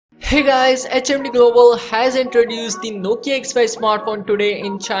Hey guys, HMD Global has introduced the Nokia X5 smartphone today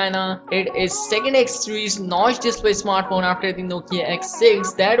in China. It is second X series notch display smartphone after the Nokia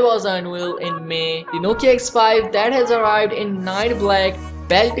X6 that was unveiled in May. The Nokia X5 that has arrived in night black,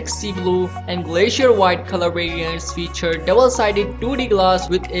 Baltic sea blue and glacier white color variants feature double-sided 2D glass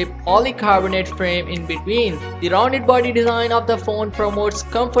with a polycarbonate frame in between. The rounded body design of the phone promotes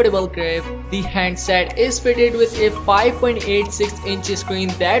comfortable grip. The handset is fitted with a 5.86-inch screen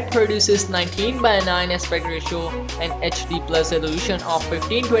that produces 19:9 aspect ratio and HD plus resolution of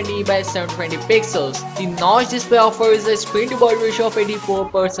 1520 by 720 pixels. The notch display offers a screen-to-body ratio of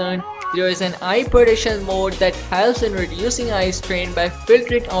 84%. There is an eye protection mode that helps in reducing eye strain by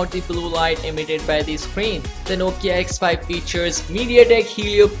filtering out the blue light emitted by the screen. The Nokia X5 features Mediatek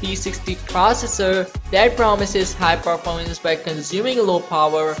Helio P60 Processor that promises high performance by consuming low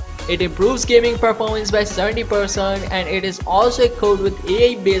power. It improves gaming performance by 70% and it is also equipped with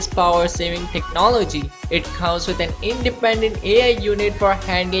AI-based power-saving technology. It comes with an independent AI unit for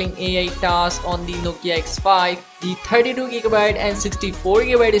handling AI tasks on the Nokia X5. The 32GB and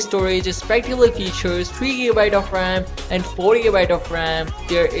 64GB storage respectively features 3GB of RAM and 4GB of RAM.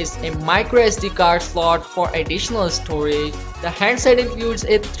 There is a microSD card slot for additional storage. The handset includes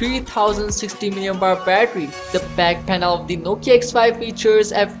a 3060 mAh battery. The back panel of the Nokia X5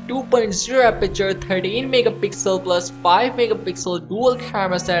 features f2.0 aperture 13MP plus 5MP dual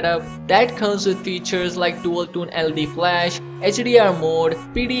camera setup that comes with features like dual tone LED flash, HDR mode,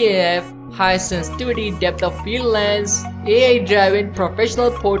 PDAF, high sensitivity depth of field lens, AI driven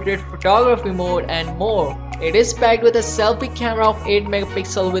professional portrait photography mode and more. It is packed with a selfie camera of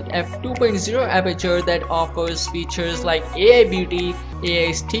 8MP with f2.0 aperture that offers features like AI beauty,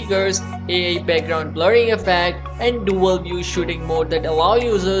 AI stickers, AI background blurring effect, and dual view shooting mode that allow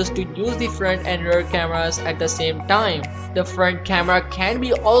users to use the front and rear cameras at the same time. The front camera can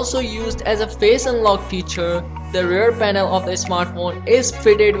be also used as a face unlock feature. The rear panel of the smartphone is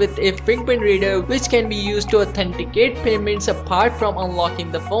fitted with a fingerprint reader which can be used to authenticate payments apart from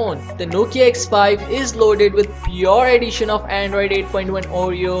unlocking the phone. The Nokia X5 is loaded with pure edition of Android 8.1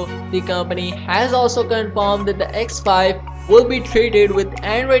 Oreo. The company has also confirmed that the X5 will be treated with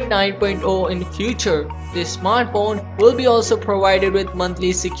Android 9.0 in future. This smartphone will be also provided with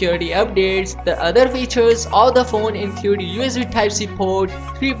monthly security updates. The other features of the phone include USB Type-C port,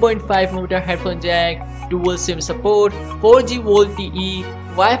 3.5mm headphone jack, dual SIM support, 4G VoLTE,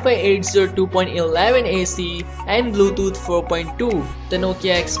 Wi-Fi 802.11 AC and Bluetooth 4.2. The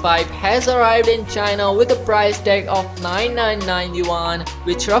Nokia X5 has arrived in China with a price tag of 999 yuan,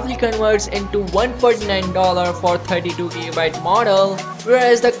 which roughly converts into $149 for 32GB model,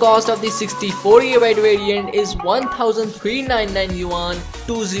 whereas the cost of the 64GB variant is 1,399 yuan,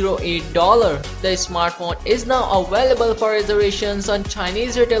 $208. The smartphone is now available for reservations on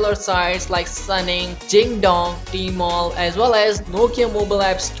Chinese retailer sites like Suning, Jingdong, Tmall, as well as Nokia Mobile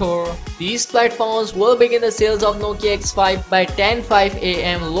App Store. These platforms will begin the sales of Nokia X5 by 10:05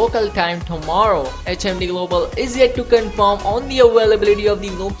 AM local time tomorrow. HMD Global is yet to confirm on the availability of the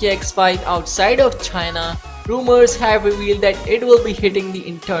Nokia X5 outside of China. Rumors have revealed that it will be hitting the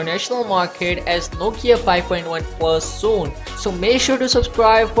international market as Nokia 5.1 Plus soon. So make sure to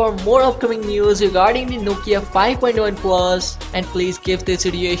subscribe for more upcoming news regarding the Nokia 5.1 Plus, and please give this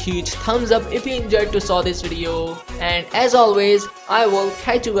video a huge thumbs up if you enjoyed to saw this video. And as always, I will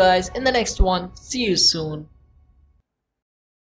catch you guys in the next one. See you soon.